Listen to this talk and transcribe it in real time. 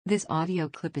This audio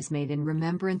clip is made in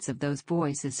remembrance of those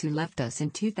voices who left us in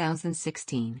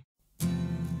 2016.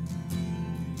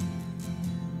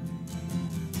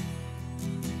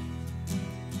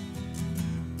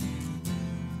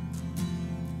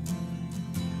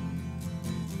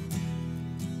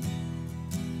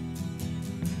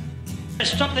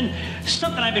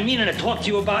 Something I've been meaning to talk to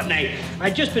you about, and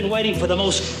I've just been waiting for the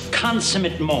most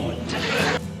consummate moment.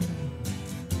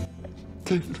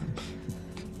 Take them.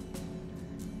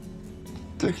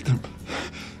 Take them.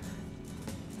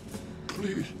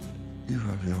 Please. You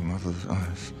have your mother's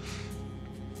eyes.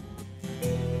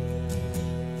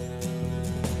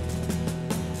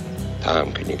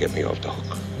 Tom, can you get me off the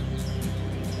hook?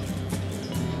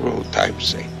 For old time's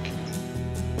sake.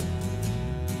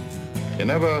 You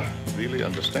never really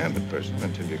understand a person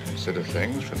until you consider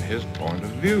things from his point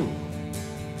of view.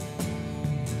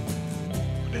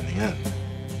 But in the end,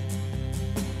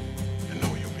 you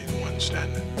know you'll be the one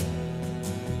standing.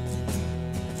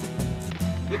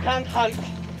 You can't hunt,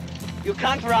 you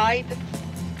can't ride,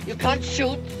 you can't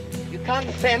shoot, you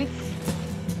can't fence.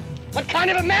 What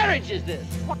kind of a marriage is this?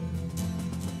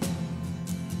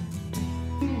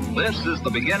 This is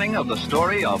the beginning of the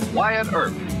story of Wyatt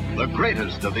Earp, the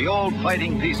greatest of the old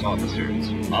fighting peace officers,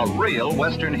 a real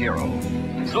Western hero.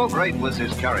 So great was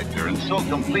his character and so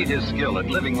complete his skill at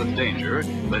living with danger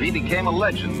that he became a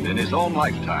legend in his own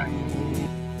lifetime.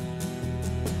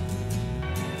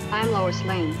 I'm Lois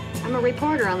Lane. I'm a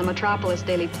reporter on the Metropolis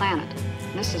Daily Planet.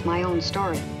 And this is my own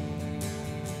story.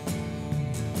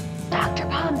 Dr.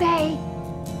 Bombay!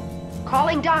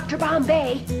 Calling Dr.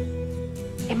 Bombay!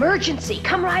 Emergency!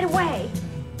 Come right away!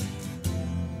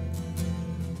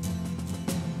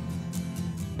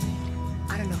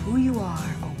 I don't know who you are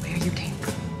or where you came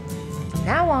from. From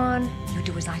now on, you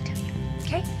do as I tell you,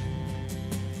 okay?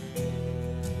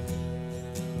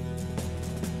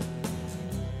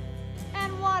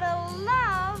 And what a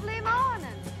lovely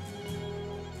morning.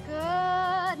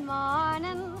 Good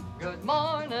morning. Good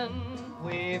morning.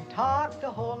 We've talked the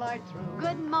whole night through.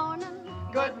 Good morning.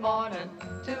 Good morning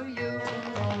to you.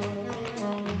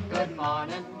 Good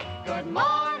morning. Good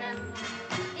morning.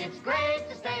 It's great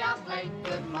to stay up late.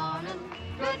 Good morning.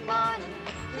 Good morning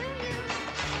to you.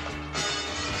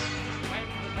 When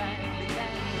the band is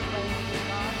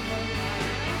playing on the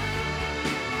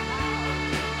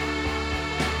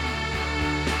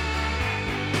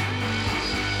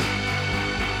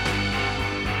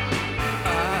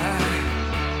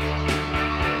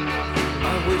I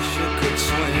wish I could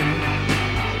swim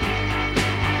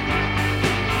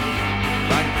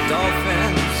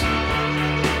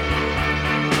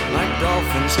like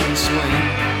dolphins can swim.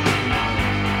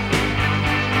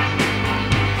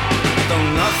 Though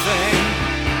nothing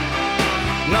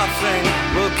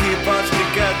will keep us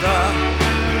together.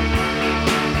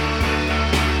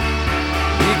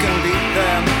 We can beat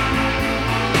them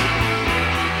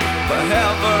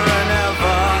forever and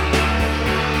ever.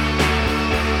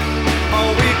 Oh,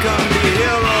 we can be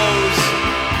heroes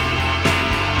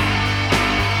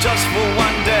just for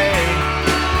one day.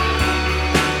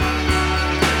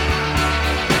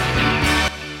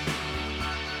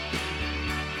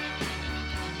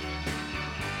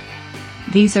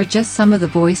 These are just some of the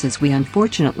voices we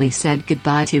unfortunately said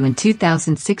goodbye to in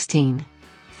 2016.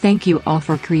 Thank you all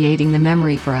for creating the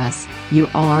memory for us. You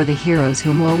all are the heroes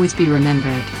who will always be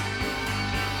remembered.